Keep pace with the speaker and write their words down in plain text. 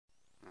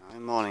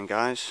Morning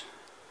guys,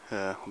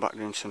 we're back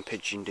doing some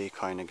pigeon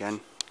decoying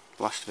again.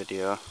 Last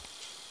video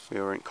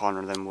we were in corner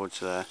of them woods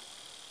there,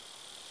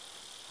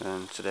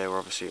 and today we're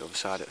obviously at the other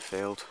side of the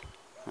field.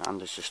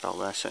 Andy's just out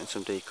there setting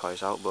some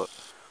decoys out, but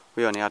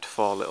we only had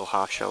 4 little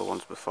half shell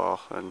ones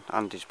before and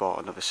Andy's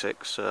bought another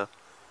 6, so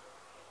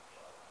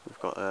we've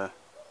got a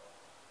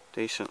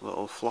decent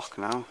little flock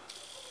now.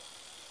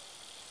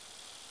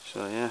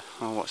 So yeah,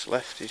 all what's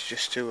left is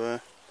just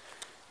to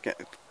get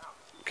the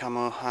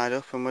camo hide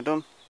up and we're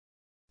done.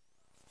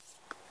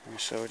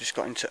 So we just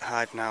got into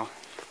hide now,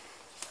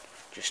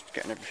 just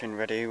getting everything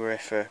ready. We're here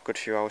for a good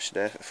few hours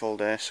today, a full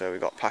day, so we've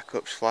got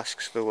pack-ups,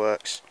 flasks, the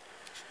works.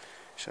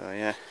 So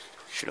yeah,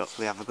 should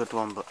hopefully have a good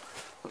one, but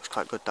looks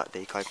quite good that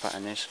decoy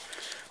pattern is.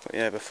 But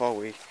yeah, before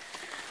we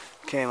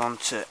came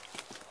onto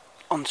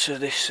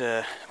this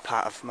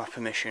part of my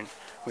permission,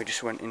 we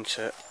just went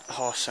into the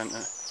horse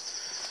centre.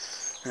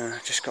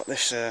 Just got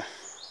this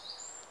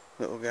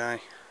little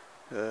guy.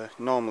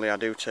 Normally I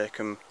do take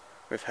him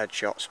with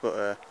headshots,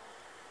 but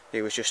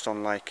he was just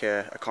on like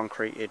a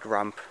concreted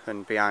ramp,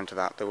 and behind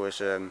that there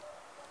was a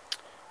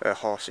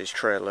horse's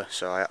trailer,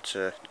 so I had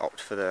to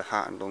opt for the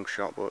heart and lung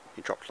shot, but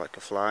he dropped like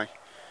a fly,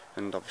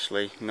 and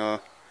obviously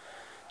none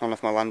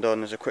of my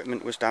landowner's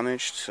equipment was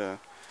damaged, so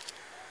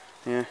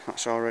yeah,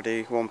 that's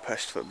already one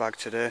pest foot bag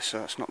today, so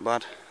that's not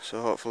bad.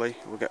 So hopefully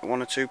we'll get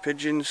 1 or 2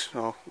 pigeons,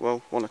 or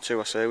well, 1 or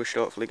 2 I say. We should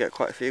hopefully get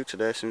quite a few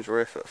today since we're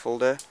here for a full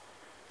day.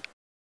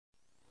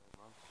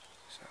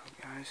 So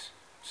guys,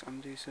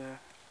 Sandy's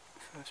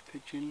first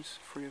pigeons,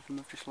 3 of them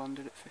have just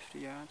landed at 50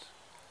 yards.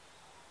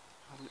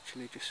 I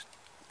literally just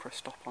pressed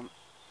stop on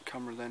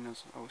camera then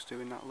as I was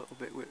doing that little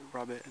bit with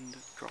rabbit and it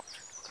dropped.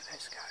 Look at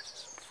this guys,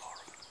 there's 4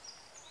 of them.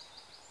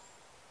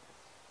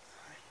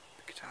 Right,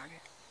 pick a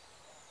target.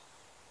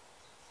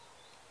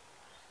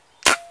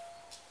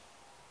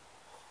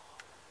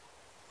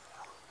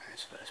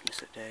 There's first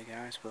miss at day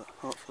guys, but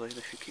hopefully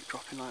they should keep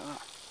dropping like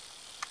that.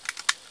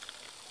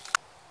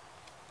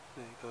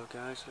 There you go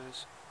guys,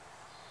 there's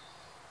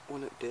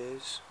 1 at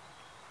days,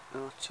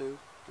 no 2,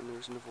 and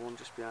there's another one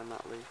just behind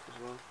that leaf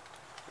as well.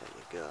 There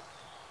you go.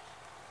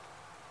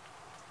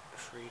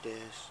 3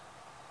 days.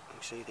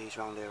 You see these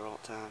round here all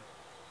the time,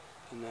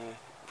 and they're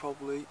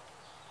probably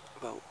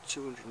about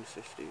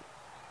 250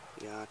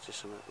 yards or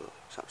something, but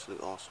it's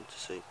absolutely awesome to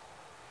see.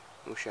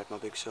 I wish I had my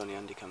big Sony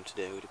Handycam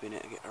today, we'd have been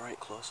able to get a right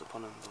close up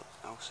on them, but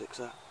how sick's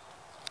that?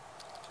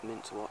 It's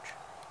mint to watch.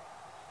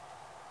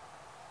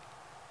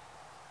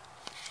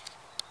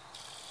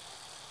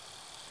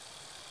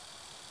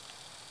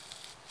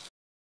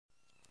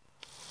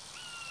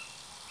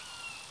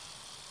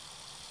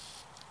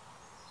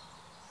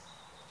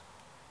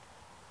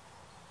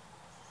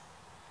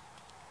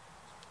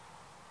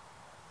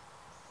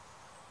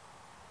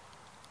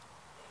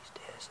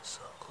 Days are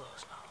so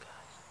close now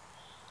guys.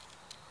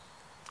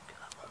 Look at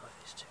that one with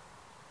his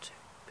two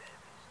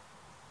babies.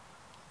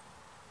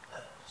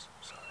 Hers,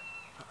 sorry,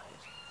 not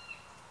his.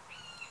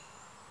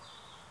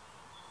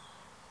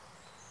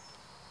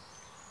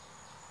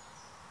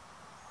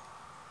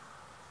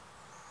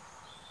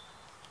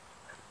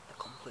 And they're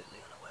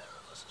completely unaware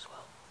of us as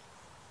well.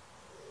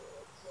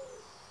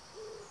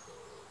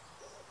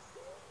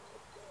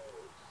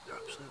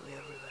 They're absolutely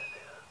everywhere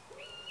they are.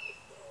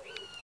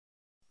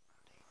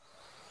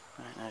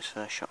 Right, there's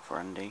first shot for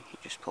Andy, he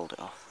just pulled it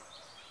off.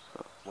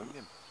 But wing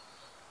him?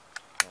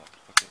 Oh,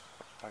 okay,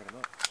 bagging him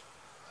up.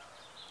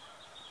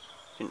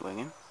 Didn't wing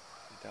him.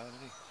 He's down,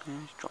 isn't he? Yeah,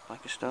 he's dropped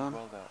like a stone.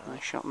 Well down, right?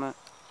 Nice shot, mate.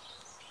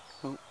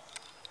 Oh.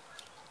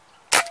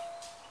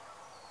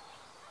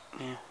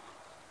 Yeah.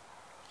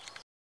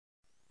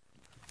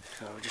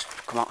 So we've just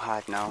come out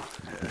hide now.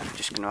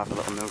 Just going to have a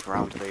little move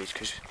around these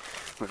because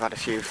we've had a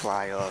few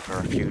fly over,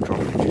 a few drop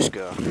and just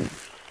go.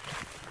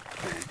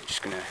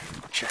 Just going to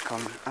check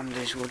on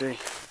Andy's woody.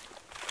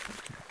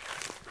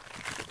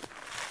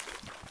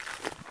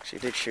 So he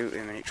did shoot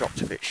him and it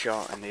dropped a bit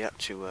short, and they had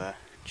to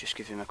just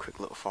give him a quick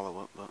little follow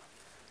up, but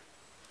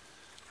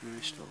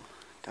he's still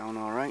down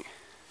alright.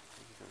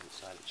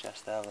 Inside the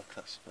chest there, look,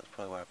 that's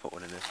probably where I put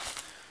one in there.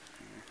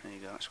 There you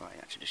go, that's why I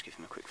had to just give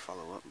him a quick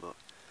follow up, but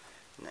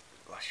the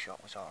last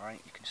shot was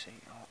alright, you can see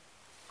it all.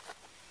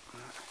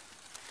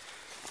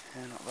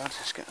 Yeah, not bad,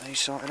 let's get these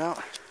sorted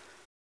out.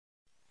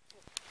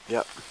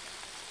 Yep.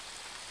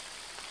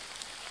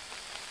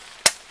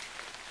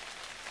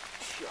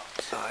 Shot.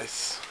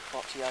 Nice.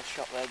 40-yard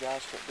shot there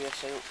guys for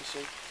BSA up to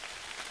see.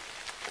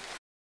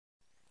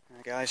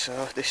 Right guys,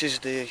 so this is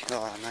the,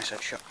 oh nice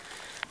headshot.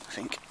 I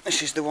think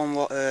this is the one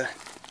what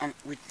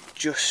we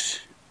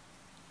just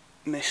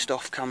missed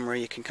off camera.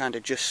 You can kind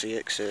of just see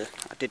it because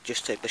I did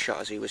just take the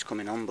shot as he was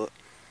coming on, but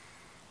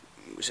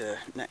it was a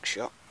neck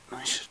shot.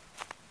 Nice,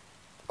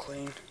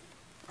 clean.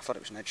 I thought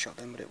it was an headshot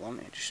then, but it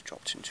wasn't. It just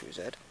dropped into his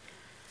head.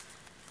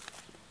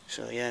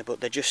 So yeah, but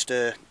they're just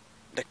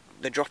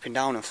they're dropping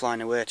down and flying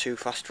away too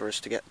fast for us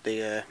to get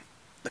the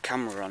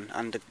camera on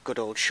and the good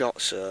old shot.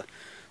 So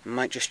I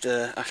might just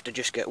have to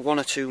just get 1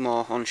 or 2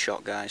 more on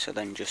shot guys, and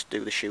then just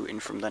do the shooting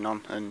from then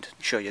on and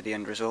show you the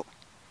end result.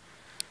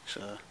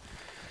 So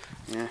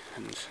yeah,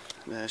 and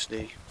there's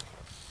the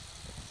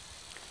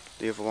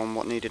the other one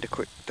what needed a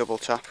quick double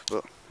tap,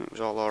 but it was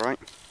all alright.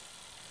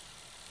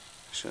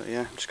 So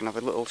yeah, I'm just going to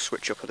have a little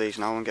switch up of these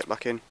now and get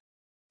back in.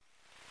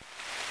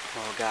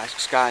 Oh guys, the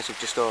skies have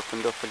just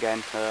opened up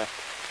again.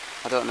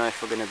 I don't know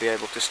if we're going to be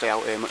able to stay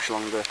out here much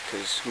longer,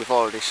 because we've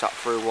already sat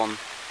through one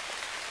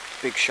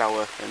big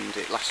shower and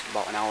it lasted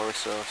about an hour or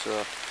so,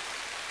 so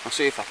I'll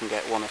see if I can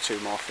get one or two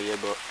more for you,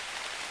 but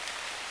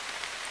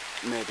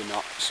maybe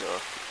not, so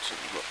let's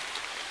have a look.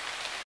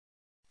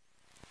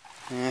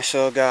 Yeah,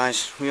 so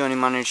guys, we only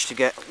managed to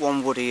get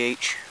one woody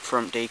each,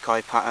 front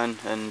decoy pattern,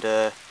 and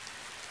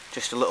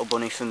just a little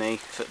bunny for me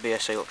for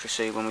BSA Ultra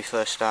C when we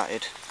first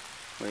started.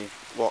 We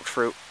walked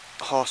through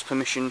horse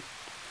permission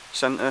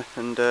centre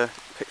and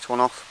picked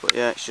one off, but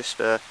yeah, it's just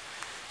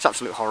it's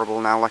absolutely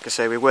horrible now. Like I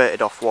say, we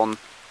waited off one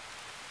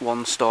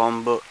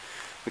storm, but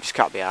we just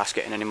can't be arsed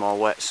getting any more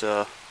wet,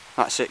 so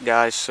that's it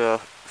guys. So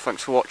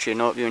thanks for watching,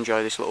 hope you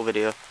enjoy this little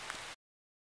video.